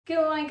Good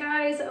morning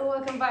guys,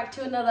 welcome back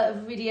to another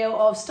video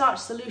of Starch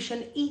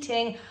Solution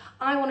eating.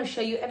 I want to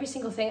show you every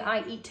single thing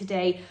I eat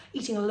today,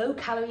 eating low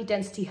calorie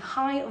density,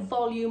 high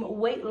volume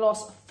weight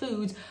loss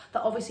foods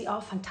that obviously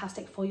are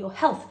fantastic for your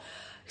health.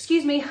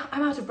 Excuse me,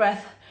 I'm out of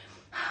breath.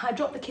 I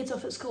dropped the kids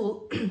off at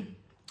school and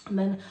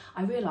then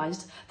I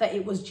realised that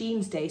it was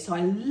jeans day, so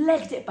I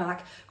legged it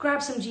back,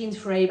 grabbed some jeans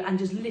for Abe and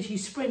just literally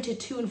sprinted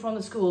to and from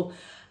the school,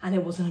 and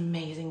it was an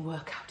amazing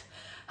workout.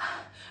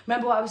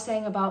 Remember what I was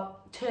saying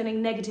about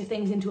turning negative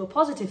things into a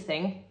positive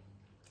thing?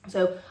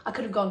 So I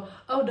could have gone,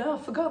 oh no, I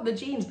forgot the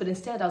jeans, but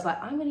instead I was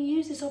like, I'm going to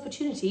use this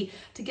opportunity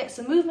to get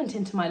some movement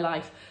into my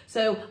life.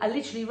 So I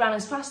literally ran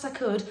as fast as I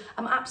could.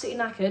 I'm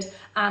absolutely knackered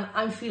and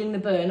I'm feeling the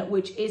burn,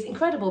 which is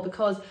incredible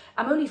because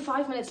I'm only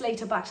 5 minutes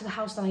later back to the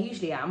house than I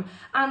usually am,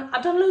 and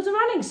I've done loads of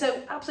running,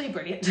 so absolutely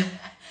brilliant.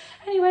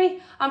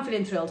 Anyway, I'm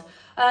feeling thrilled.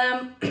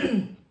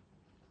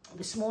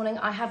 This morning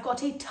I have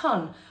got a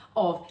ton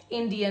of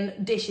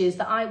Indian dishes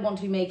that I want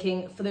to be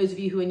making. For those of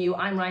you who are new,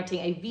 I'm writing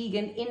a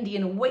vegan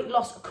Indian weight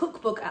loss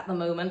cookbook at the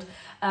moment,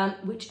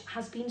 which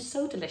has been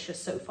so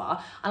delicious so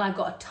far, and I've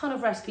got a ton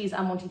of recipes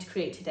I'm wanting to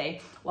create today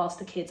whilst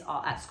the kids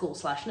are at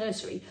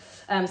school/nursery.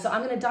 So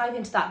I'm going to dive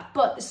into that.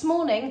 But this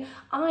morning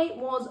I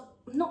was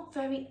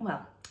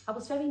I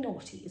was very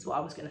naughty is what I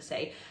was going to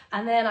say,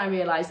 and then I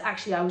realised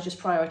actually I was just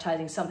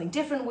prioritising something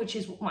different, which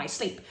is my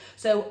sleep.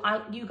 So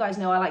you guys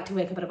know I like to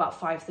wake up at about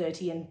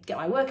 5:30 and get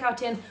my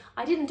workout in.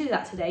 I didn't do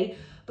that today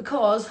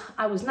because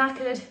I was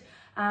knackered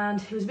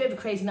and it was a bit of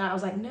a crazy night. I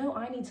was like, no,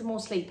 I need some more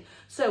sleep.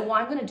 So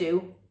what I'm going to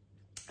do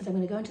is I'm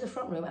going to go into the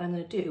front room and I'm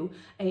going to do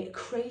a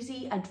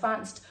crazy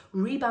advanced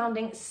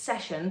rebounding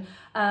session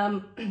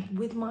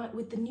with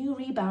the new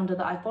rebounder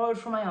that I've borrowed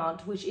from my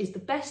aunt, which is the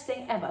best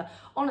thing ever.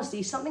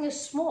 Honestly, something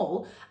as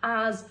small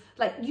as,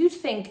 like, you'd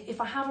think if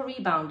I have a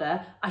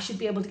rebounder, I should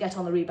be able to get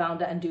on the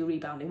rebounder and do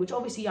rebounding, which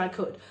obviously I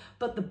could.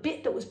 But the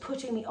bit that was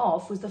putting me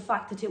off was the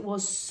fact that it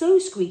was so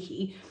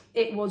squeaky.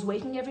 It was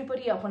waking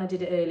everybody up when I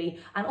did it early.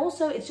 And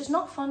also it's just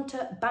not fun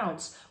to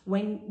bounce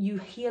when you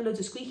hear loads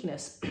of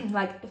squeakiness.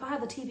 Like if I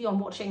had the TV on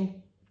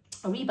watching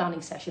a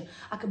rebounding session,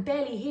 I could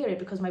barely hear it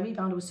because my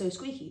rebounder was so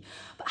squeaky.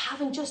 But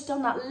having just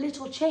done that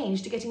little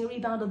change to getting a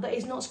rebounder that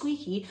is not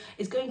squeaky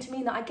is going to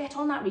mean that I get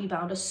on that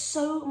rebounder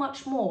so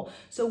much more.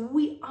 So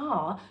we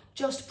are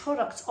just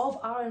products of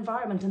our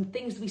environment and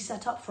things we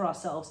set up for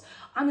ourselves.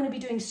 I'm going to be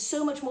doing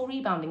so much more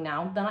rebounding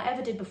now than I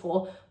ever did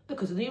before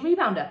because of the new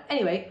rebounder.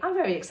 Anyway, I'm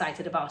very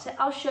excited about it.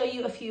 I'll show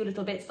you a few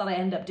little bits that I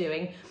end up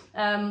doing.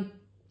 I'm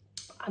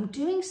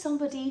doing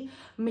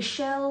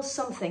Michelle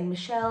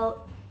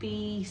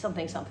B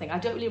something. I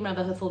don't really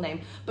remember her full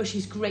name, but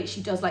she's great.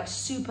 She does like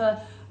super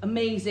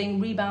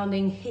amazing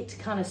rebounding HIIT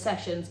kind of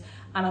sessions,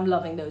 and I'm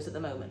loving those at the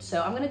moment.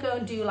 So I'm going to go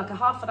and do like a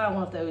half an hour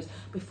one of those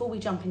before we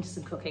jump into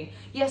some cooking.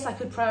 Yes, I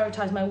could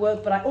prioritize my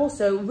work, but I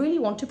also really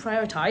want to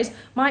prioritize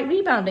my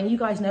rebounding. You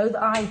guys know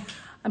that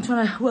I'm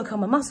trying to work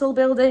on my muscle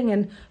building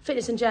and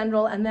fitness in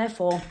general, and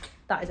therefore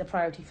that is a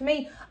priority for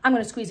me. I'm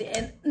going to squeeze it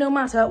in no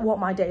matter what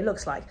my day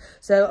looks like.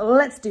 So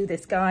let's do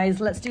this, guys.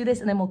 Let's do this,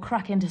 and then we'll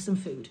crack into some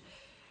food.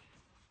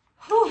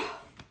 Whew.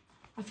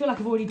 I feel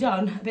like I've already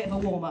done a bit of a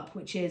warm-up,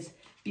 which is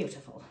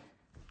beautiful.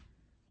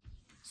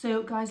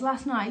 So guys,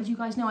 last night, you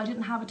guys know I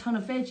didn't have a ton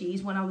of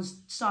veggies when I was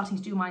starting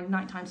to do my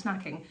nighttime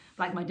snacking,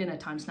 like my dinner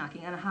time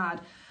snacking, and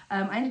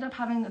I ended up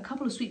having a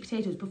couple of sweet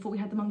potatoes before we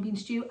had the mung bean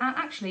stew, and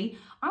actually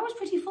I was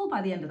pretty full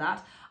by the end of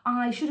that.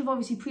 I should have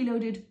obviously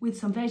preloaded with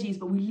some veggies,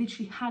 but we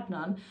literally had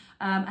none,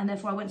 and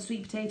therefore I went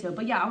sweet potato.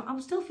 But yeah,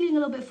 I'm still feeling a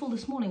little bit full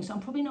this morning, so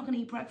I'm probably not going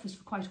to eat breakfast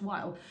for quite a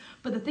while.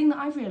 But the thing that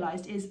I've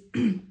realised is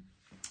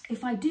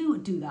if I do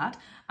that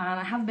and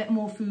I have a bit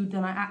more food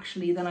than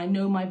I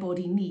know my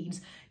body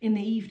needs in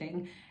the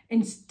evening,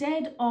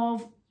 instead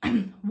of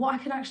what I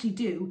can actually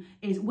do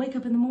is wake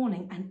up in the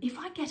morning, and if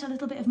I get a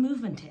little bit of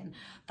movement in,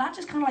 that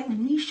just kind of like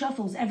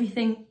reshuffles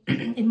everything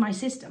in my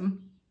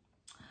system.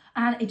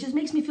 And it just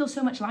makes me feel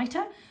so much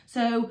lighter.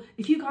 So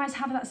if you guys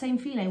have that same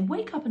feeling,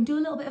 wake up and do a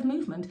little bit of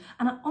movement.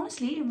 And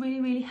honestly, it really,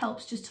 really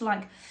helps just to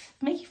like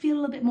make you feel a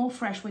little bit more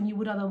fresh when you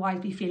would otherwise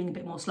be feeling a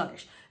bit more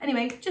sluggish.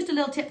 Anyway, just a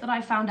little tip that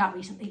I found out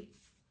recently.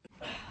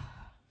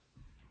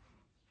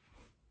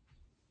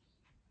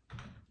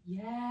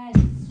 Yes.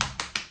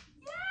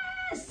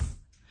 Yes.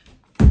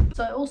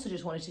 So I also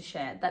just wanted to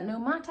share that no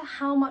matter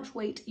how much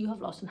weight you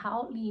have lost and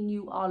how lean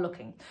you are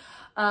looking,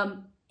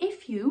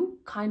 if you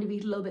kind of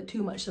eat a little bit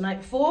too much the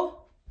night before,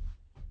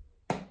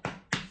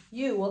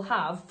 you will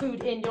have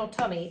food in your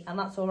tummy, and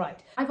that's all right.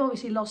 I've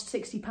obviously lost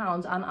 60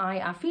 pounds and I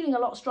am feeling a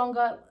lot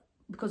stronger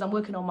because I'm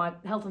working on my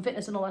health and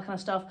fitness and all that kind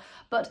of stuff,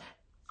 but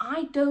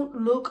I don't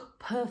look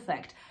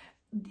perfect.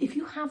 If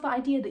you have the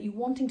idea that you're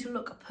wanting to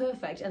look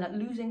perfect and that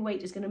losing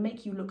weight is going to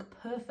make you look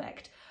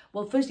perfect,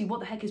 well, firstly, what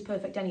the heck is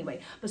perfect anyway?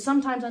 But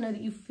sometimes I know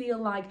that you feel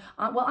like,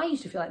 well, I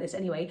used to feel like this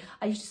anyway.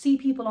 I used to see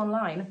people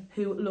online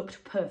who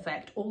looked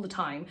perfect all the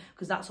time,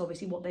 because that's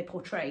obviously what they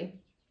portray.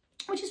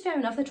 which is fair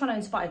enough. They're trying to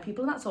inspire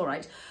people and that's all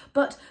right.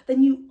 But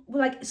then you,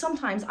 like,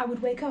 sometimes I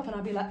would wake up and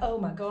I'd be like, oh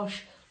my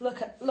gosh,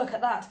 look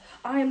at that.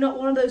 I am not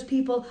one of those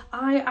people.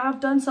 I have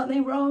done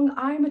something wrong.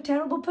 I'm a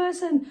terrible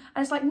person.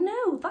 And it's like,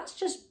 no, that's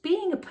just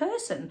being a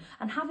person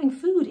and having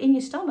food in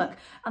your stomach.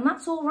 And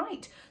that's all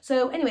right.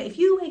 So anyway, if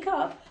you wake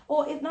up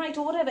or at night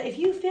or whatever, if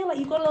you feel like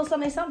you've got a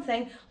little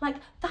something, like,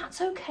 that's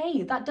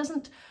okay. That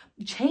doesn't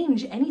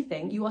change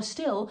anything. You are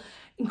still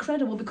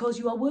incredible because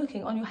you are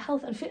working on your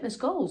health and fitness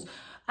goals.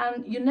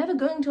 And you're never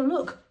going to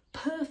look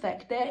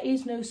perfect. There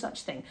is no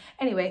such thing.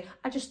 Anyway,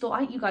 I just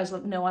thought, you guys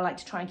know I like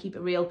to try and keep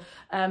it real.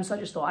 So I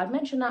just thought I'd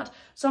mention that.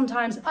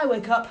 Sometimes I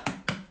wake up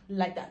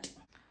like that.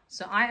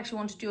 So I actually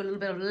want to do a little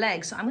bit of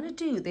legs. So I'm going to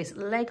do this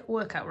leg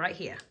workout right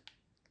here.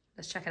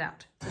 Let's check it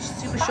out. It's a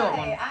super short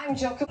one. Hi, I'm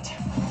Jill.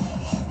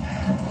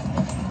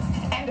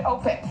 And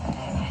open.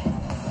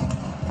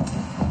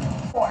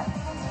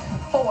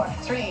 4,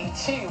 3,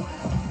 2,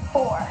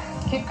 4.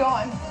 Keep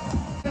going.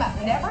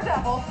 Never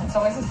double. It's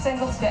always a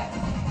single step.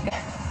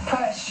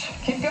 Push.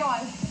 Keep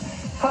going.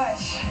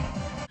 Push.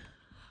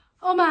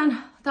 Oh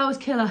man, that was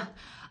killer.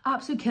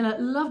 Absolute killer.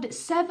 Loved it.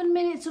 7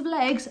 minutes of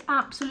legs.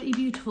 Absolutely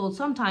beautiful.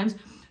 Sometimes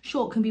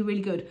short can be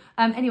really good.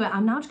 Anyway,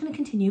 I'm now just going to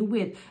continue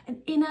with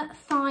an inner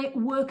thigh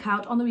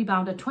workout on the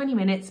rebounder. 20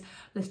 minutes.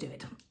 Let's do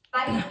it.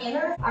 Our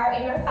inner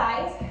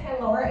thighs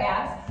and lower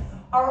abs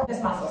are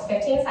just muscles.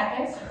 15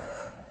 seconds.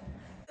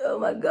 Oh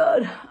my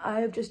God, I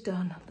have just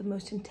done the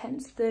most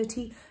intense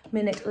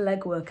 30-minute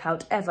leg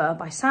workout ever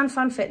by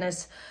Sanfran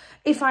Fitness.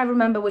 If I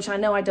remember, which I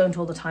know I don't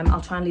all the time,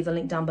 I'll try and leave the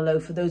link down below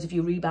for those of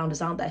you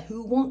rebounders out there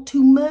who want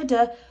to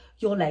murder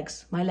your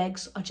legs. My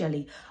legs are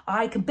jelly.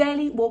 I can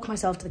barely walk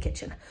myself to the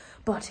kitchen,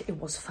 but it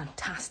was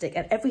fantastic.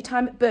 And every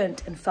time it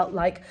burnt and felt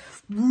like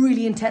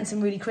really intense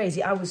and really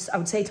crazy, I would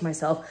say to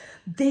myself,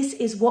 this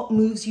is what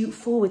moves you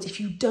forward. If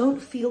you don't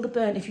feel the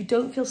burn, if you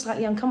don't feel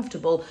slightly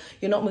uncomfortable,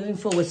 you're not moving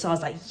forward. So I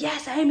was like,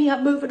 yes, Amy,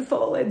 I'm moving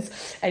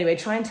forwards. Anyway,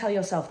 try and tell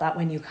yourself that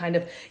when you're kind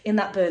of in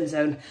that burn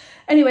zone.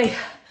 Anyway,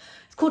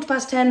 it's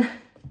 10:15.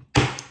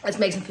 Let's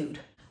make some food.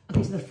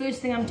 Okay, so the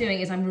first thing I'm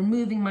doing is I'm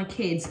removing my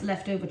kids'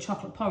 leftover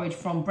chocolate porridge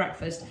from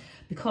breakfast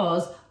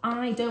because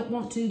I don't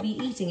want to be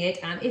eating it,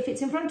 and if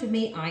it's in front of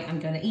me, I am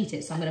going to eat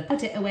it. So I'm going to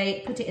put it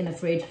away, put it in the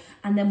fridge,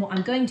 and then what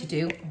I'm going to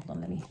do, hold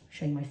on, let me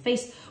show you my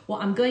face.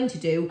 What I'm going to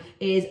do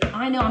is,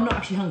 I know I'm not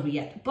actually hungry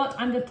yet, but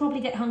I'm going to probably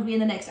get hungry in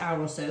the next hour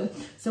or so.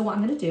 So what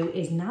I'm going to do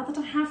is, now that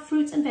I have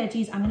fruits and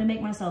veggies, I'm going to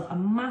make myself a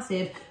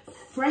massive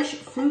fresh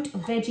fruit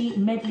veggie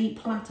medley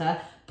platter,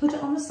 put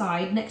it on the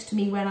side next to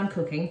me when I'm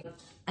cooking.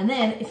 And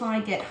then if I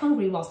get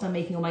hungry whilst I'm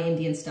making all my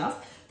Indian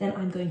stuff, then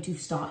I'm going to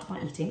start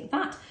by eating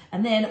that.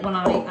 And then when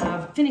I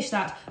have finished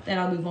that, then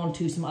I'll move on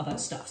to some other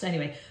stuff. So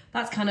anyway,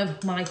 that's kind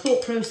of my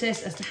thought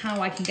process as to how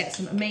I can get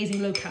some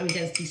amazing low calorie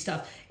density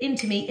stuff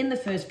into me in the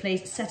first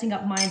place, setting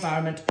up my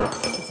environment for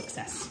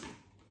success.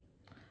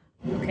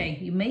 Okay,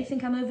 you may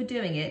think I'm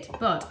overdoing it,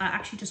 but I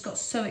actually just got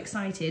so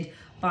excited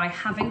by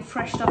having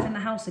fresh stuff in the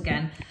house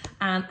again.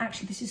 And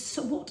actually this is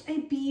what a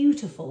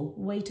beautiful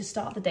way to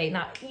start the day.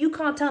 Now, you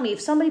can't tell me,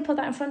 if somebody put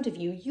that in front of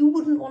you, you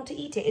wouldn't want to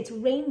eat it. It's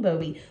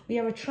rainbowy. We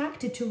are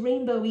attracted to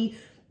rainbowy,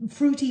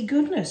 fruity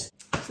goodness.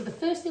 So the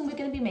first thing we're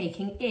going to be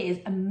making is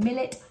a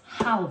millet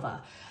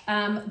halwa.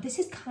 This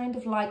is kind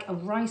of like a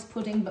rice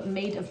pudding, but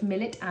made of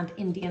millet and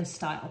Indian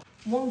style.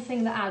 One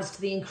thing that adds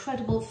to the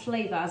incredible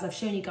flavour, as I've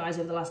shown you guys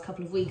over the last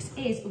couple of weeks,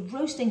 is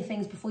roasting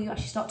things before you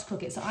actually start to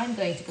cook it. So I'm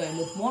going to go in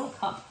with 1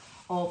 cup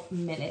of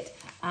millet,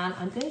 and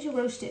I'm going to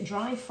roast it,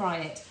 dry fry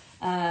it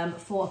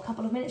for a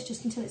couple of minutes,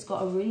 just until it's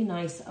got a really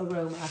nice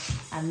aroma,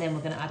 and then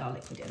we're going to add our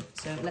liquid in.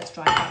 So let's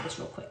dry fry this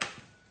real quick.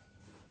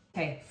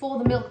 Okay, for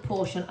the milk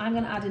portion, I'm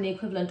going to add in the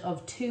equivalent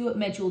of 2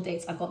 medjool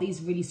dates. I've got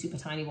these really super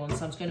tiny ones,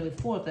 so I'm just going to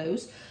with 4 of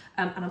those,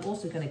 and I'm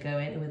also going to go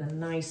in with a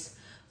nice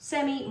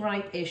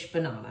semi-ripe-ish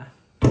banana.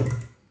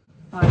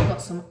 I've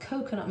got some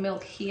coconut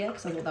milk here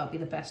because I thought that would be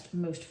the best,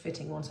 most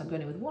fitting one. So I'm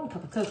going in with 1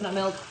 cup of coconut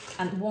milk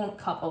and 1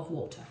 cup of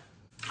water.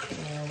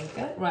 There we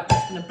go. Right, we're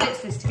just going to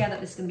blitz this together.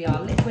 This is going to be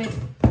our liquid.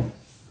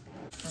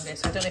 Okay,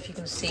 so I don't know if you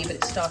can see, but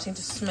it's starting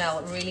to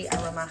smell really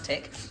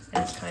aromatic,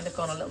 and it's kind of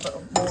gone a little bit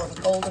more of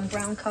a golden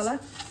brown colour.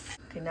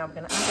 Okay, now we're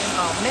going to add in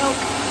our milk.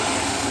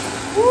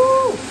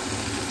 Woo!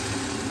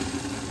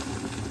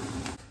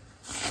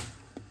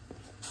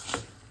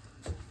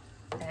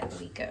 There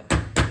we go.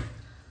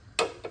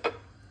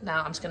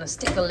 Now I'm just going to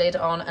stick the lid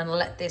on and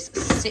let this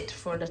sit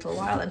for a little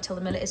while until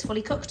the millet is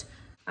fully cooked.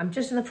 I'm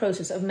just in the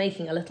process of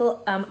making a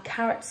little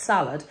carrot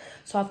salad.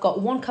 So I've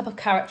got 1 cup of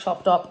carrot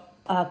chopped up,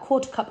 a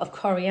 1/4 cup of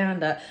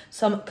coriander,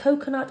 some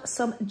coconut,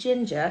 some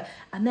ginger,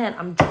 and then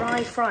I'm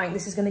dry frying.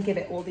 This is going to give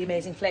it all the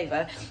amazing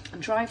flavour. I'm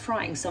dry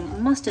frying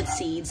some mustard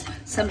seeds,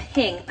 some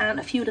hing, and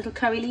a few little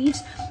curry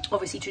leaves.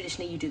 Obviously,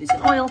 traditionally you do this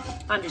in oil.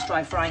 I'm just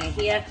dry frying it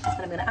here,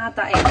 and I'm going to add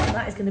that in, and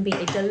that is going to be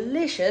a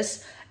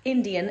delicious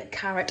Indian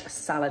carrot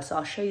salad. So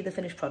I'll show you the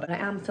finished product. I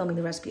am filming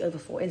the recipe over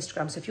for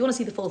Instagram, so if you want to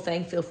see the full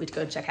thing, feel free to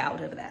go and check it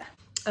out over there.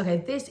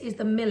 Okay, this is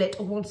the millet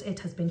once it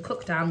has been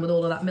cooked down with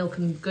all of that milk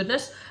and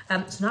goodness. So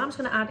now I'm just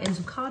going to add in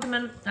some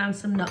cardamom and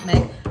some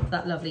nutmeg for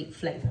that lovely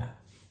flavour.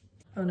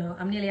 Oh no,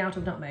 I'm nearly out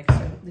of nutmeg,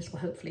 so this will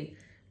hopefully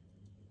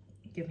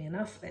give me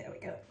enough. There we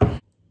go.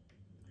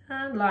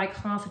 And like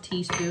half a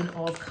teaspoon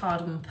of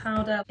cardamom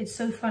powder. It's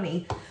so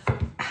funny.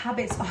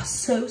 Habits are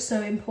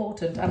so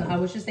important. And I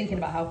was just thinking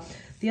about how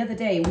the other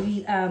day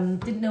we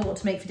didn't know what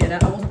to make for dinner.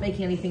 I wasn't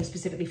making anything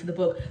specifically for the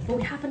book, but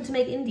we happened to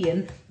make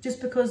Indian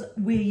just because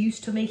we're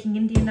used to making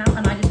Indian now,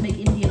 and I just make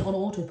Indian on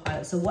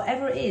autopilot. So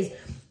whatever it is,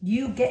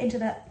 you get into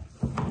that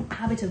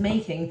habit of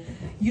making,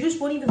 you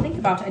just won't even think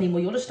about it anymore.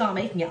 You'll just start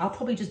making it. I'll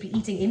probably just be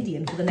eating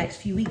Indian for the next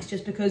few weeks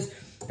just because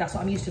that's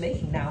what I'm used to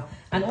making now.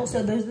 And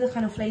also those are the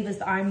kind of flavors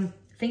that I'm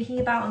thinking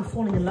about and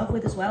falling in love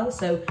with as well.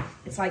 So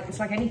it's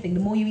like anything, the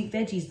more you eat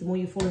veggies, the more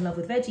you fall in love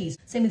with veggies.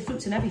 Same with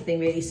fruits and everything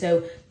really.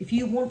 So if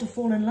you want to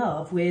fall in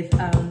love with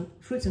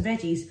fruits and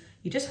veggies,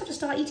 you just have to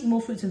start eating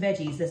more fruits and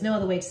veggies. There's no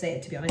other way to say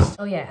it, to be honest.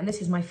 Oh yeah, and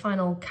this is my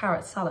final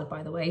carrot salad,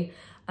 by the way.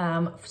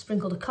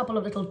 Sprinkled a couple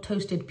of little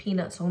toasted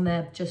peanuts on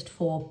there just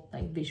for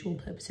like visual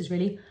purposes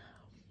really.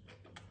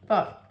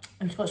 But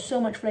it's got so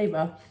much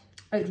flavour.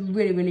 It's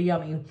really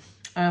yummy.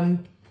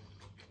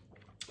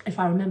 If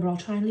I remember, I'll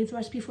try and leave the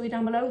recipe for you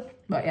down below.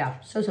 But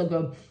yeah, so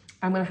good.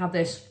 I'm gonna have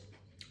this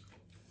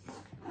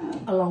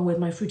along with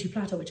my fruity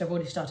platter, which I've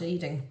already started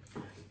eating,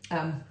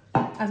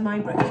 as my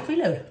breakfast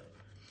preload.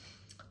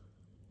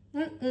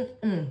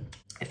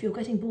 If you're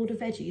getting bored of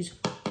veggies,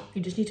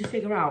 you just need to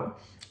figure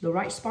out the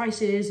right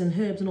spices and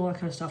herbs and all that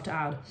kind of stuff to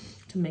add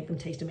to make them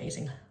taste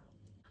amazing.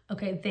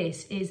 Okay,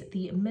 this is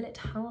the millet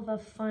halwa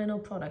final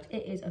product.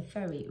 It is a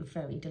very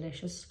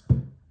delicious.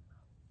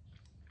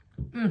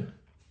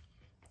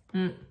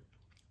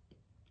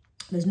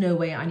 There's no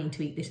way I need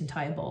to eat this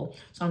entire bowl,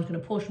 so I'm just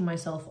going to portion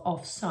myself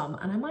off some,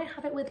 and I might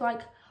have it with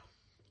like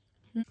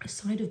a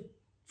side of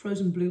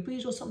frozen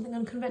blueberries or something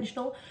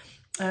unconventional,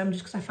 just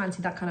because I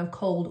fancy that kind of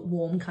cold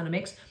warm kind of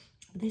mix.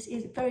 This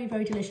is very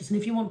delicious, and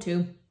if you want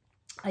to,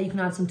 you can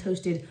add some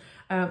toasted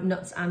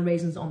nuts and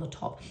raisins on the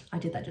top. I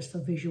did that just for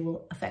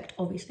visual effect,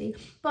 obviously,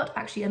 but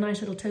actually a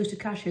nice little toasted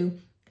cashew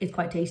is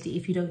quite tasty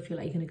if you don't feel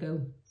like you're going to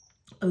go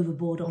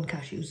overboard on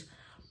cashews.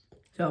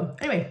 So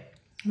anyway,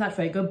 that's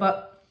very good,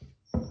 but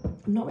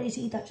I'm not ready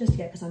to eat that just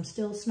yet because I'm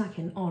still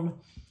snacking on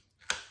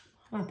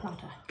my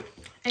platter.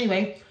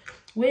 Anyway,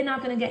 we're now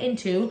going to get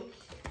into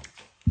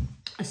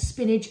a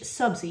spinach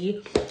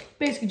subzi,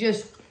 basically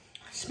just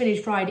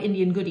spinach fried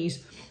Indian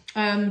goodies.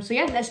 So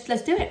yeah,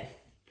 let's do it.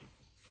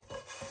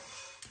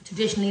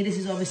 Traditionally, this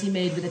is obviously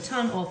made with a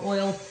ton of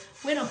oil.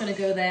 We're not going to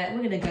go there.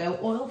 We're going to go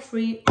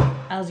oil-free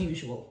as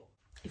usual.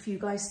 If you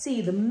guys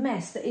see the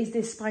mess that is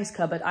this spice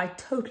cupboard, I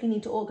totally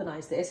need to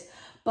organise this,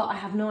 but I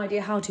have no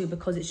idea how to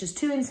because it's just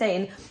too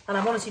insane, and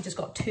I've honestly just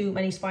got too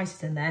many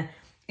spices in there.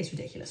 It's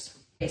ridiculous.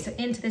 Okay, so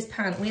into this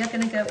pan, we are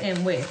going to go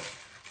in with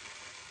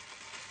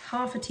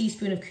half a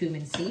teaspoon of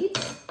cumin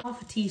seeds, half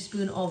a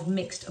teaspoon of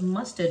mixed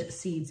mustard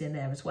seeds in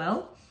there as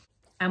well.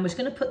 And we're just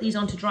going to put these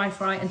on to dry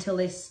fry until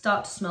they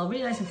start to smell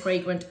really nice and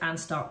fragrant and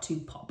start to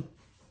pop.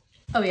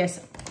 Oh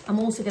yes, I'm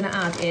also going to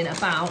add in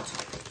about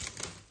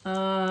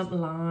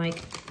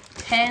like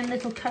 10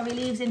 little curry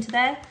leaves into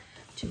there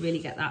to really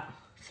get that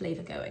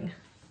flavour going.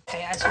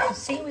 Okay, as you can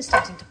see, we're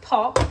starting to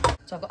pop.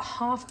 So I've got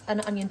half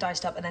an onion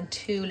diced up and then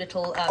 2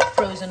 little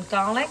frozen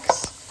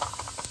garlics.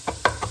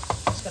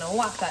 Just going to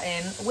whack that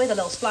in with a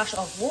little splash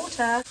of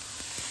water.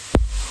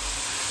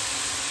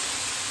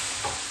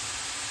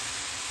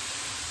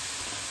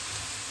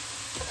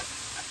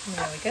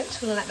 There we go,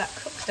 just gonna let that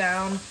cook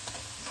down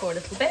for a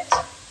little bit.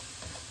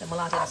 Then we'll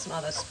add in some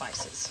other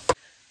spices.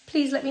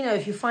 Please let me know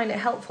if you find it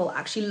helpful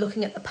actually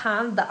looking at the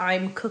pan that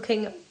I'm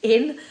cooking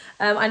in.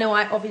 I know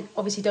I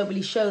obviously don't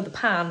really show the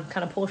pan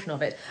kind of portion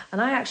of it. And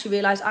I actually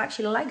realised I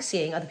actually like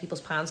seeing other people's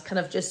pans, kind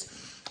of just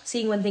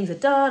seeing when things are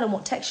done and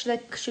what texture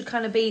they should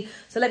kind of be.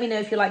 So let me know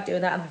if you like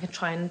doing that and I can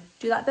try and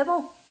do that a bit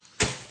more.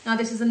 Now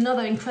this is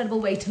another incredible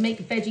way to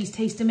make veggies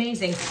taste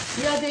amazing.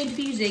 We are going to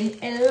be using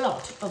a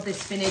lot of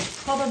this spinach,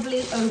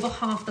 probably over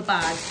half the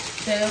bag.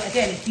 So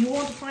again, if you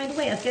want to find a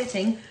way of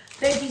getting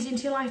veggies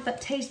into your life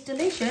that taste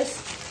delicious,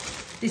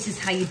 this is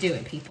how you do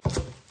it, people.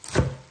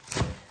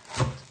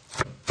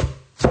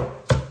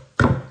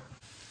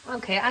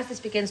 Okay, as this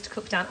begins to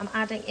cook down, I'm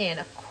adding in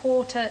a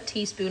 1/4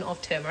 teaspoon of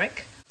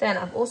turmeric. Then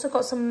I've also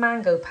got some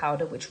mango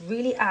powder, which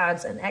really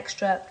adds an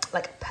extra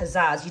like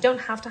pizzazz. You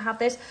don't have to have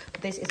this,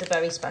 but this is a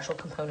very special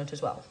component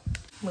as well.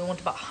 We want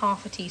about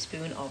half a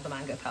teaspoon of the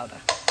mango powder.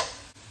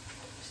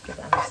 Just give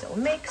that a nice little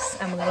mix,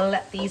 and we're gonna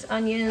let these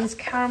onions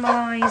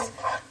caramelize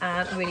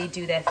and really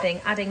do their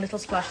thing, adding little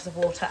splashes of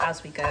water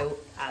as we go,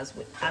 as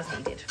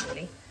needed,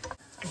 really.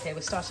 Okay,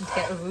 we're starting to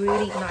get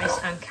really nice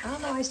and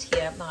caramelized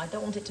here. Now I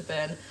don't want it to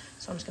burn,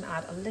 so I'm just gonna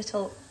add a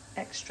little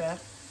extra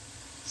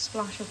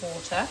splash of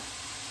water.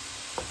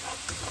 There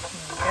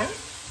we go.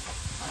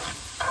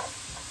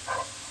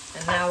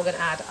 And now we're going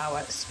to add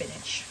our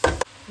spinach.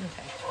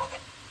 Okay.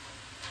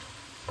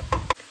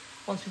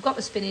 Once we've got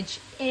the spinach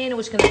in,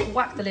 we're just going to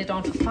whack the lid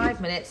on for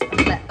 5 minutes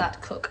and let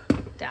that cook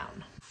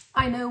down.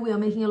 I know we are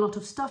making a lot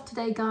of stuff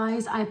today,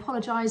 guys. I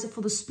apologise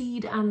for the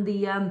speed and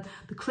the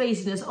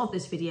craziness of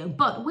this video,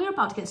 but we're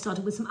about to get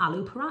started with some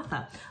aloo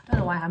paratha. I don't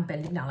know why I'm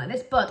bending down like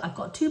this, but I've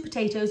got 2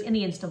 potatoes in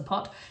the Instant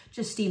Pot,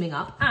 just steaming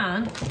up,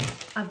 and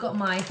I've got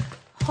my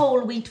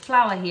whole wheat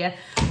flour here.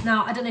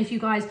 Now, I don't know if you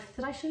guys,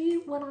 did I show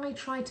you when I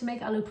tried to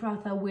make aloo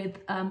paratha with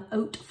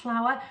oat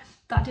flour?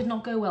 That did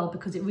not go well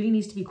because it really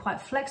needs to be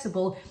quite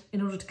flexible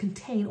in order to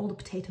contain all the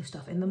potato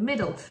stuff in the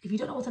middle. If you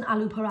don't know what an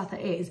aloo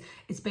paratha is,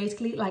 it's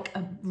basically like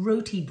a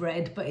roti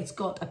bread, but it's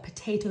got a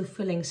potato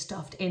filling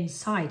stuffed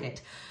inside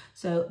it.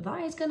 So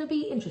that is going to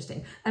be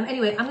interesting.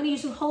 Anyway, I'm going to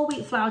use some whole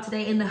wheat flour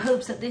today in the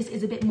hopes that this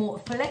is a bit more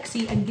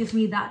flexy and gives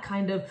me that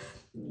kind of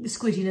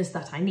squidginess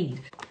that I need.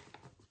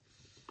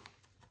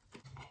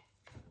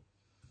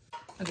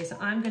 Okay, so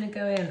I'm going to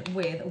go in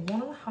with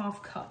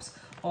 1.5 cups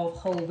of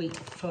whole wheat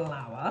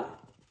flour.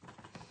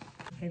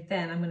 Okay,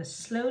 then I'm going to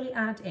slowly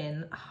add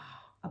in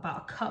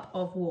about 1 cup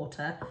of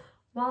water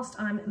whilst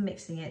I'm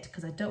mixing it,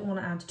 because I don't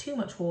want to add too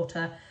much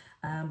water,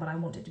 but I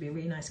want it to be a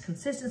really nice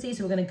consistency.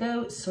 So we're going to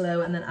go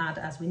slow and then add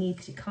as we need,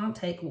 because you can't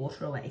take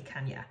water away,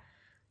 can you?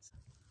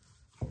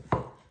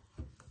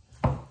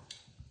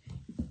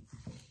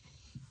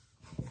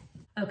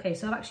 Okay,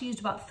 so I've actually used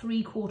about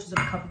 3/4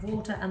 cup of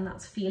water, and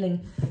that's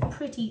feeling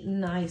pretty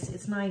nice.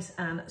 It's nice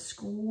and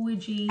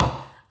squidgy.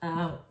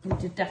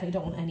 We definitely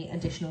don't want any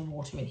additional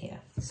water in here.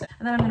 So,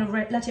 and then I'm going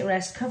to let it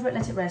rest, cover it,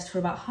 let it rest for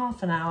about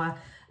half an hour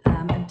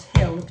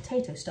until the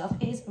potato stuff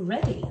is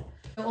ready.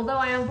 Although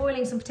I am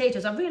boiling some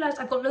potatoes, I've realised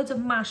I've got loads of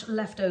mash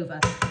left over.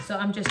 So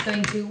I'm just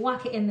going to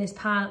whack it in this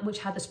pan, which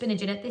had the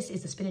spinach in it. This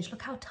is the spinach.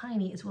 Look how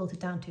tiny it's wilted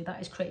down to.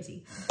 That is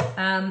crazy.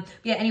 Yeah,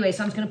 anyway,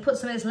 so I'm just going to put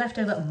some of this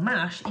leftover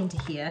mash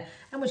into here.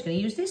 And we're just going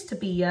to use this to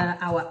be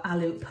our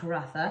aloo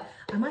paratha.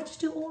 I might just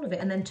do all of it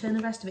and then turn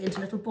the rest of it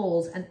into little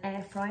balls and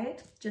air fry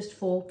it, just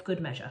for good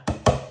measure.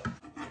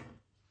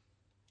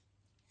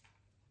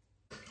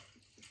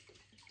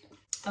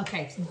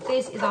 Okay, so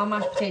this is our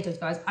mashed potatoes,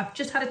 guys. I've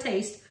just had a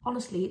taste.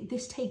 Honestly,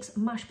 this takes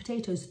mashed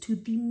potatoes to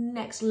the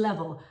next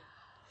level.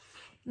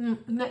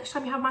 Next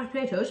time you have mashed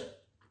potatoes,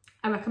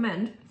 I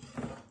recommend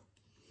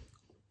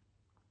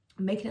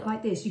making it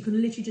like this. You can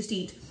literally just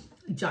eat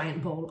a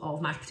giant bowl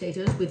of mashed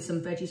potatoes with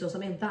some veggies or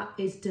something. That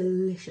is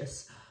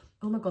delicious.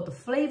 Oh my God, the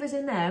flavours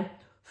in there.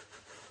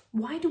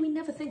 Why do we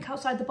never think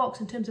outside the box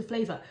in terms of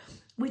flavour?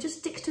 We just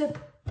stick to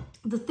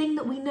the thing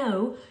that we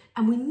know,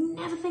 and we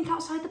never think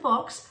outside the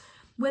box,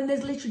 when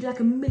there's literally like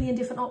a million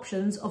different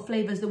options of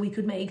flavours that we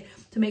could make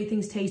to make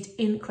things taste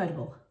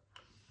incredible.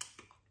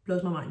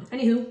 Blows my mind.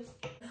 Anywho,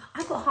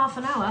 I've got half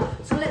an hour,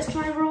 so let's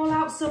try and roll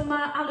out some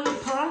aloo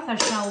paratha,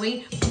 shall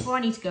we? Before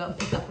I need to go and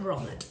pick up the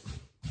roll-it.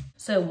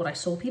 So what I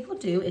saw people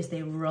do is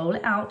they roll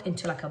it out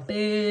into like a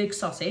big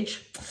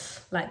sausage,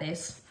 like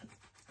this.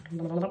 And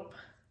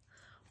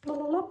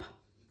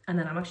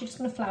then I'm actually just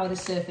going to flour the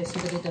surface so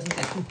that it doesn't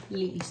get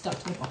completely stuck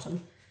to the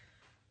bottom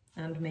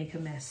and make a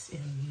mess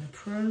in the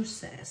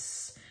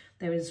process.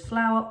 There is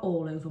flour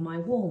all over my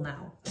wall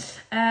now.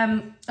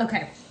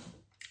 Okay,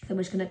 then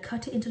we're just going to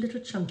cut it into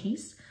little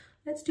chunkies.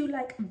 Let's do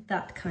like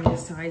that kind of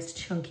sized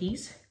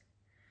chunkies.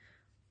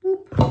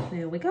 Boop,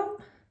 there we go.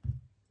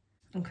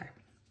 Okay,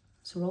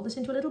 so roll this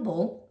into a little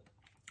ball.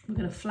 We're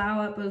going to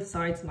flour both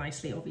sides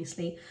nicely,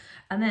 obviously.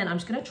 And then I'm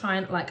just going to try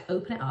and like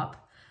open it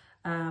up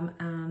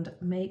and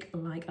make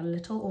like a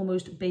little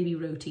almost baby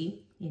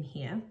roti in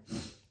here.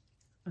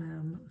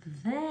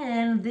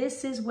 Then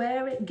this is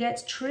where it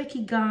gets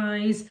tricky,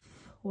 guys.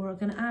 We're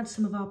going to add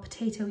some of our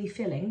potatoey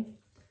filling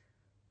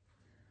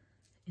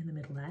in the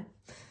middle there.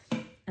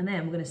 And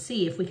then we're going to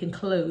see if we can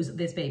close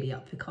this baby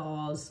up,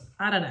 because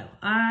I don't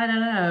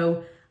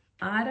know,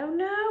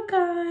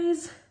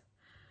 guys.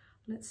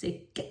 Let's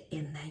see, get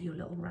in there, you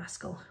little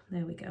rascal.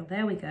 There we go,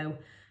 there we go.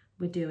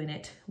 We're doing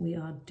it, we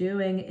are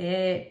doing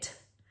it.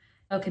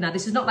 Okay, now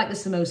this is not like the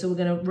samosa. We're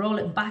going to roll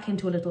it back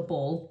into a little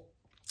ball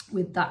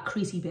with that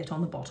creasy bit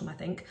on the bottom, I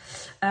think.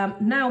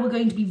 Now we're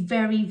going to be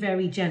very,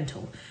 very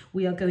gentle.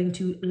 We are going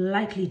to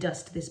lightly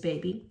dust this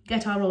baby,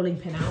 get our rolling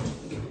pin out,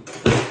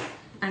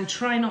 and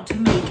try not to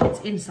make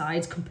its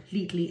insides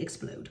completely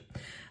explode.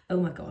 Oh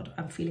my God,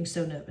 I'm feeling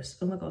so nervous.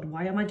 Oh my God,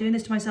 why am I doing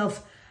this to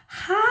myself?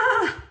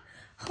 Ha!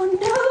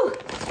 Oh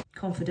no!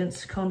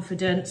 Confidence,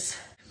 confidence.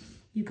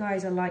 You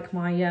guys are like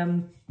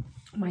my,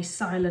 my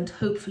silent,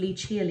 hopefully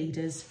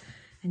cheerleaders.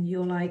 And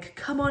you're like,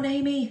 come on,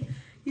 Amy,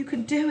 you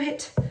can do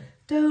it.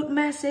 Don't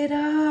mess it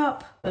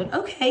up. But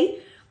okay,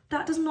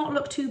 that does not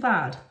look too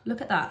bad.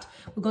 Look at that.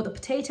 We've got the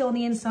potato on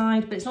the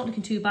inside, but it's not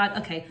looking too bad.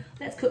 Okay,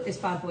 let's cook this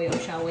bad boy up,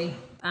 shall we?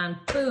 And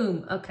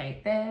boom. Okay,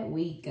 there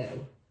we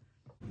go.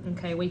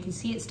 Okay, well, you can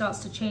see it starts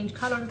to change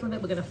colour a little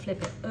bit. We're going to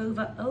flip it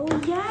over. Oh,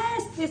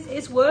 yes, this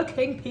is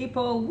working,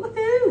 people.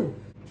 Woohoo!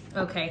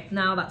 Okay,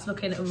 now that's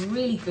looking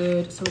really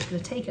good. So we're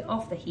going to take it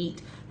off the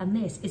heat. And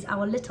this is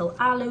our little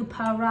aloo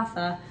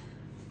paratha.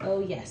 Oh,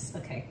 yes.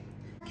 Okay.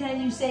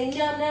 Can you say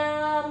num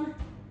num?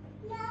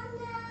 Num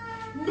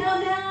num. Num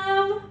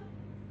num.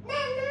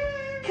 Num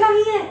num.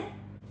 Come here.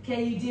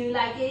 Can you do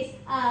like this?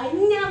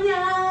 Num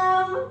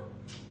num.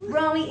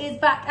 Rami is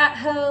back at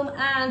home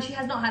and she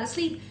has not had a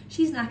sleep.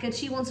 She's knackered,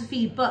 she wants a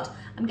feed, but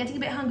I'm getting a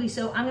bit hungry,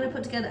 so I'm gonna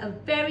put together a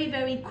very,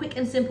 very quick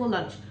and simple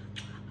lunch.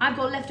 I've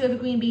got leftover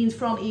green beans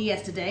from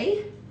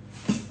yesterday.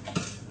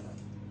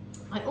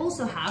 I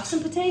also have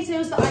some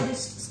potatoes that I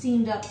just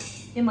steamed up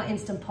in my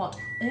Instant Pot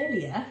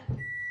earlier.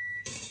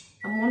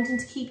 I'm wanting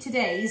to keep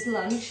today's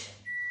lunch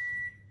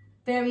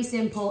very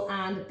simple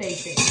and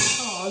basic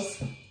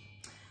because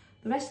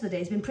the rest of the day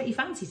has been pretty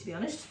fancy, to be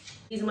honest.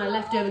 These are my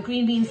leftover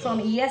green beans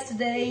from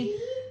yesterday.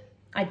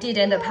 I did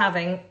end up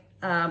having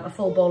a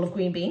full bowl of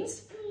green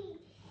beans.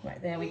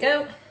 Right, there we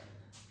go.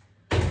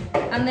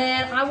 And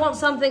then I want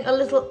something a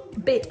little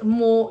bit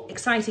more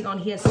exciting on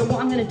here. So what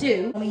I'm gonna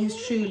do, Romy has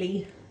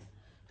truly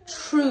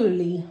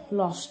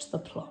lost the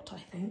plot, I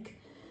think.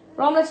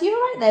 Romlet, you all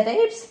right there,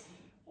 babes?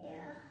 Yeah.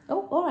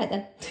 Oh, all right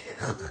then.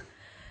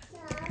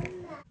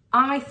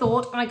 I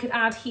thought I could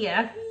add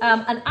here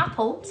an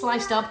apple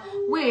sliced up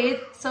with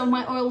some of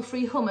my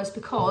oil-free hummus,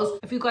 because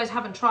if you guys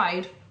haven't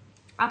tried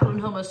apple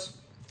and hummus,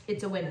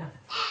 it's a winner.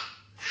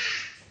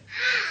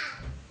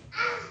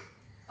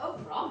 Oh,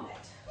 Romlet.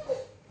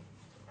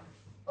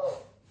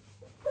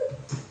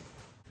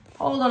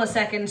 Hold on a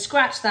second,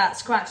 scratch that,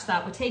 scratch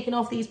that. We're taking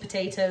off these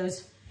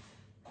potatoes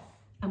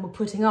and we're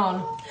putting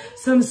on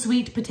some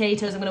sweet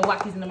potatoes. I'm gonna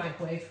whack these in the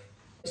microwave.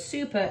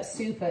 Super,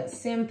 super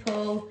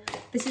simple.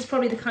 This is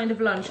probably the kind of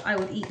lunch I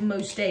would eat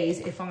most days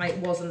if I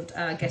wasn't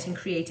getting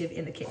creative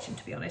in the kitchen,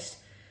 to be honest.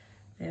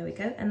 There we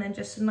go. And then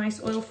just some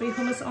nice oil-free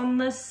hummus on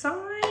the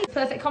side.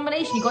 Perfect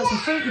combination. You've got some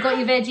fruit, you've got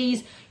your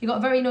veggies, you've got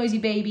a very noisy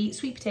baby,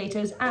 sweet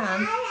potatoes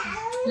and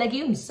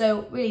legumes.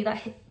 So really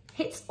that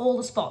hits all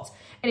the spots.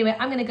 Anyway,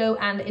 I'm gonna go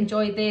and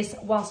enjoy this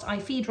whilst I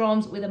feed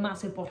Roms with a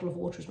massive bottle of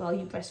water as well.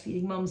 You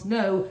breastfeeding mums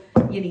know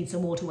you need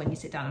some water when you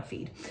sit down and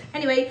feed.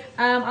 Anyway,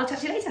 I'll chat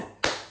to you later.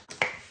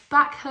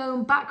 Back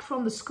home, back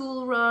from the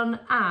school run,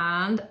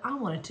 and I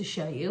wanted to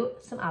show you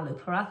some aloo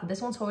paratha.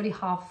 This one's already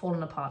half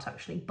fallen apart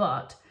actually,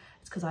 but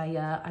it's because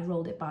I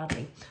rolled it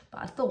badly.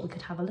 But I thought we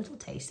could have a little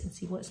taste and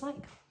see what it's like.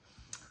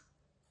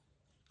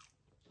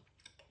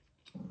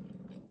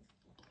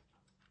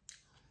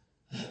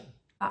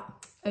 That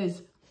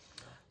is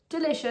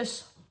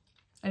delicious.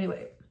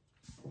 Anyway,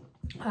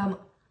 I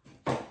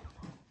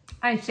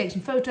need to take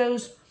some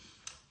photos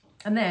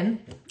and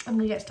then I'm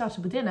gonna get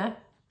started with dinner.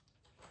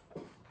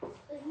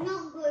 It's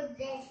not good,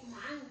 this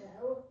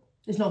mango.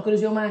 It's not good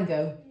as your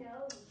mango?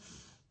 No.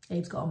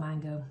 Abe's got a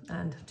mango,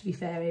 and to be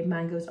fair, Abe,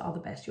 mangoes are the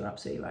best, you're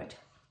absolutely right.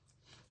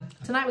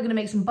 Tonight we're gonna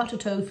make some butter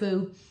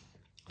tofu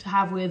to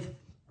have with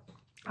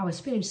our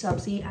spinach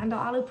sabzi and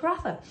our aloo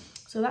paratha.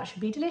 So that should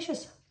be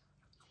delicious.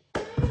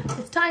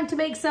 It's time to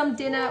make some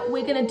dinner.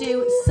 We're gonna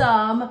do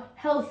some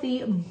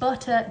healthy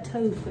butter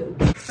tofu.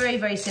 It's very,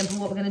 very simple.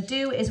 What we're gonna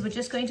do is we're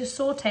just going to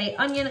saute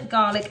onion,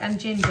 garlic and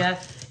ginger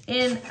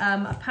in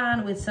a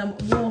pan with some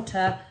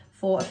water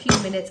for a few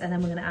minutes, and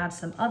then we're gonna add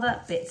some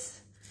other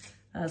bits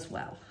as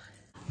well.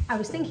 I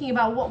was thinking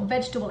about what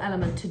vegetable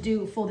element to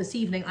do for this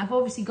evening. I've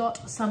obviously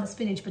got some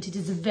spinach, but it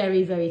is a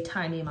very, very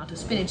tiny amount of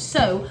spinach.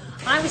 So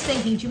I was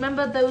thinking, do you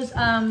remember those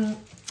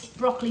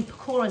broccoli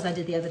pakoras I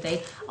did the other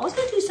day? I was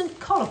going to do some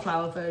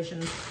cauliflower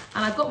versions,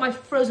 and I've got my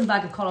frozen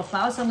bag of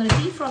cauliflower, so I'm going to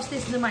defrost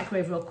this in the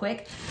microwave real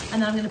quick,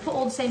 and then I'm going to put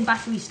all the same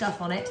battery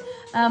stuff on it,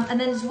 and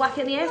then just whack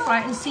it in the air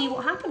fryer and see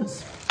what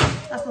happens.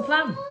 That's the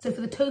plan. So for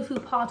the tofu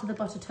part of the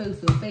butter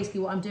tofu, basically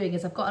what I'm doing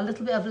is I've got a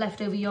little bit of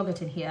leftover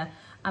yogurt in here.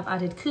 I've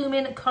added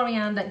cumin,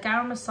 coriander,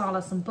 garam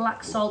masala, some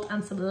black salt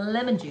and some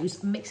lemon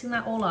juice, mixing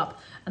that all up.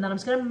 And then I'm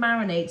just gonna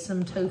marinate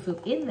some tofu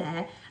in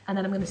there, and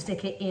then I'm gonna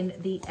stick it in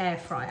the air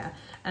fryer.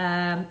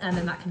 And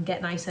then that can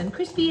get nice and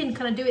crispy and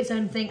kind of do its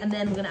own thing. And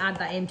then we're gonna add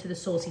that into the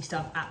saucy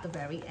stuff at the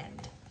very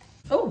end.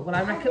 Oh, well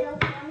I reckon...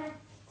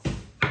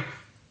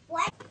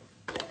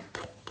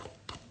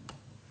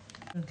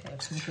 Okay,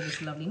 so I'm gonna give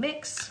this a lovely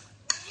mix.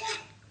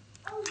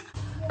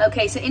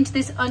 Okay, so into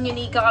this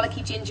oniony,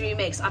 garlicky, gingery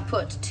mix, I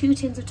put 2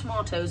 tins of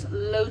tomatoes,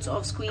 loads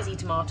of squeezy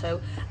tomato,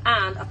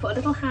 and I put a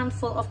little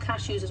handful of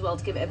cashews as well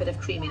to give it a bit of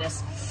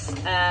creaminess.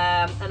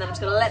 And then I'm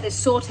just gonna let this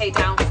saute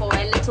down for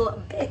a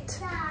little bit.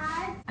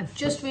 I've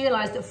just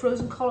realized that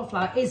frozen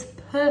cauliflower is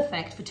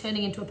perfect for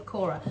turning into a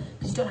pakora,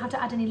 because you don't have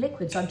to add any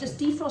liquid. So I've just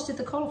defrosted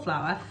the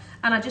cauliflower,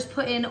 and I just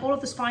put in all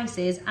of the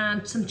spices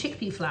and some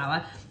chickpea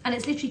flour, and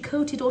it's literally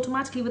coated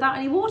automatically without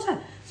any water.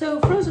 So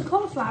frozen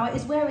cauliflower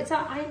is where it's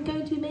at. I am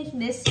going to be making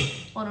this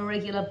on a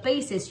regular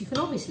basis. You can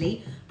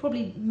obviously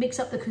probably mix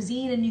up the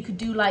cuisine, and you could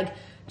do like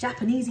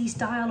Japanesey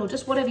style or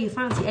just whatever you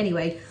fancy.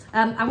 Anyway,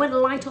 I went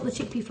light on the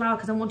chickpea flour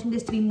because I'm wanting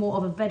this to be more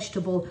of a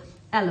vegetable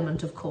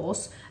element, of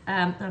course.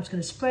 I'm just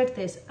going to spread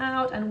this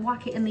out and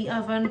whack it in the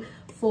oven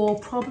for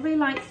probably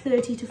like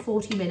 30 to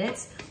 40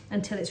 minutes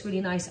until it's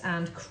really nice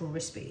and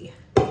crispy.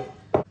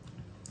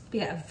 But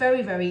yeah, a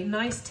very, very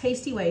nice,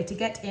 tasty way to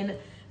get in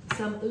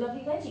some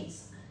lovely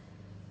veggies.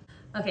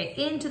 Okay,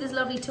 into this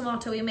lovely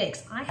tomatoey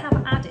mix, I have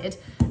added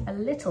a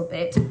little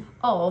bit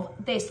of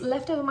this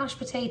leftover mashed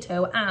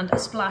potato and a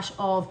splash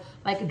of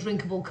like a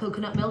drinkable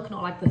coconut milk,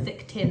 not like the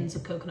thick tins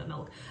of coconut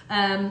milk.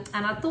 And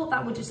I thought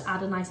that would just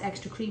add a nice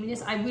extra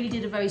creaminess. I really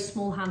did a very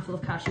small handful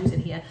of cashews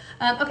in here.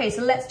 Okay,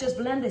 so let's just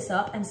blend this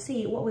up and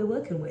see what we're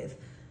working with.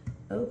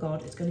 Oh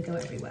God, it's going to go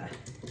everywhere.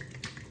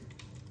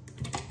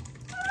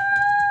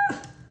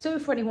 So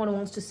for anyone who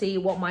wants to see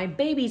what my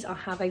babies are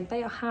having,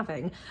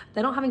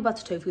 they're not having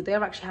butter tofu,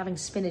 they're actually having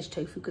spinach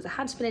tofu because I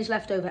had spinach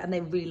left over and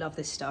they really love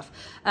this stuff.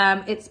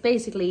 It's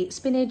basically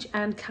spinach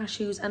and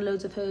cashews and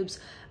loads of herbs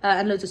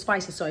and loads of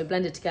spices, sorry,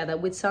 blended together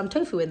with some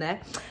tofu in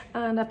there.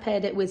 And I've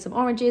paired it with some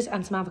oranges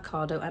and some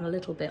avocado and a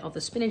little bit of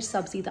the spinach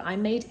subzi that I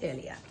made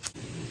earlier.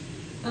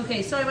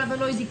 Okay, sorry about the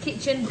noisy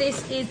kitchen.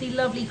 This is the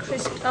lovely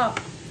crisped up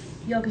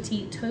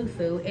yogurty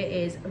tofu. It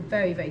is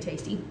very, very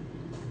tasty.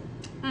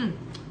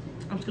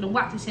 I'm just going to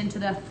whack this into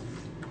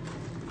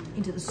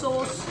the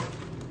sauce.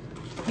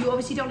 You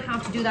obviously don't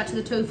have to do that to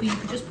the tofu. You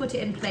could just put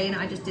it in plain.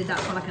 I just did that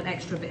for like an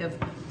extra bit of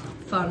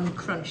fun,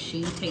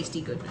 crunchy,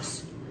 tasty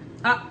goodness.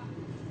 Ah,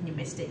 you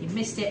missed it. You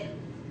missed it.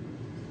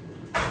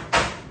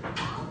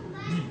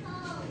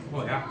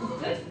 Well, yeah. Is it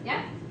good?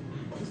 Yeah?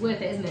 It's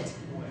worth it, isn't it?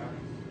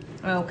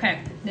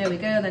 Okay, there we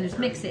go. Then just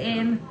mix it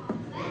in.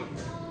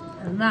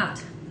 And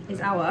that is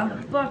our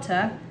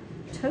butter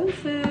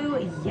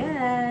tofu.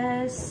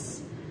 Yes.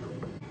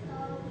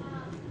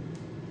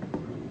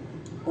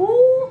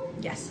 Oh,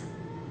 yes.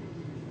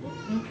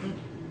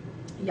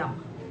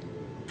 Yum.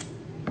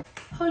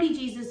 Holy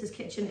Jesus, this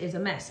kitchen is a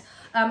mess.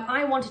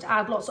 I wanted to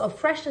add lots of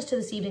freshness to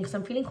this evening because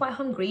I'm feeling quite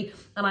hungry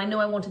and I know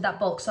I wanted that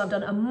bulk. So I've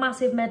done a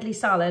massive medley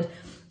salad.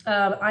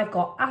 I've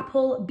got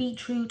apple,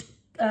 beetroot,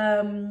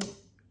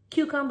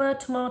 cucumber,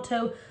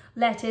 tomato,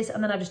 lettuce,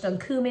 and then I've just done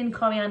cumin,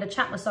 coriander,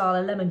 chaat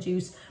masala, lemon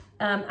juice,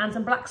 and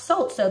some black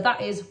salt. So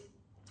that is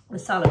the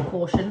salad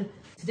portion.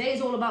 Today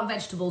is all about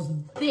vegetables.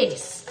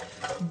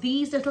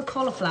 These little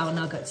cauliflower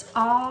nuggets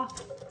are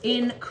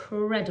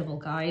incredible,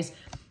 guys.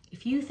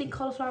 If you think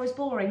cauliflower is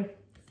boring,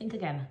 think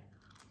again.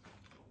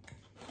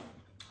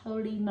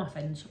 Holy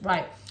muffins.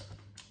 Right,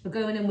 we're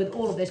going in with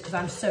all of this because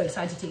I'm so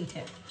excited to eat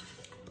it.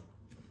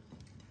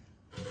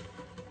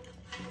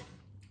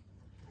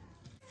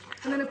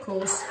 And then, of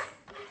course,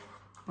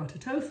 butter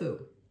tofu.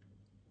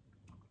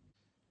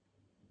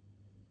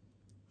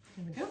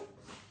 There we go.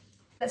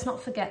 Let's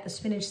not forget the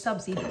spinach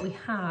subzi that we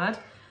had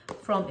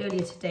from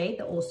earlier today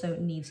that also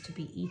needs to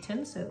be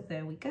eaten. So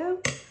there we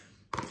go.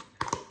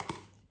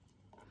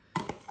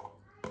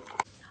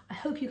 I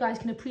hope you guys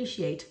can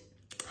appreciate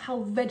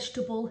how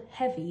vegetable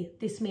heavy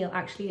this meal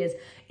actually is.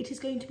 It is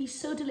going to be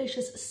so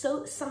delicious,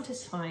 so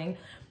satisfying,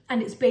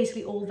 and it's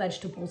basically all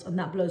vegetables, and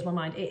that blows my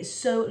mind. It is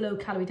so low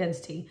calorie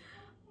density.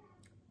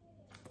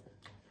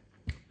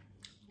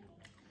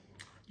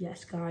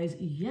 Yes, guys,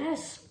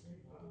 yes.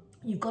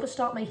 You've got to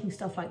start making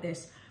stuff like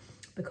this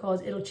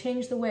because it'll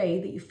change the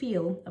way that you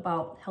feel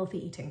about healthy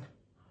eating.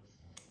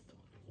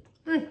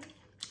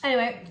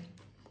 Anyway,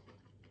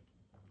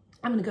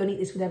 I'm gonna go and eat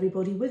this with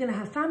everybody. We're gonna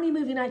have family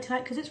movie night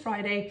tonight because it's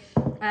Friday.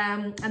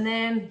 And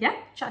then, yeah,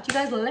 chat to you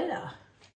guys later.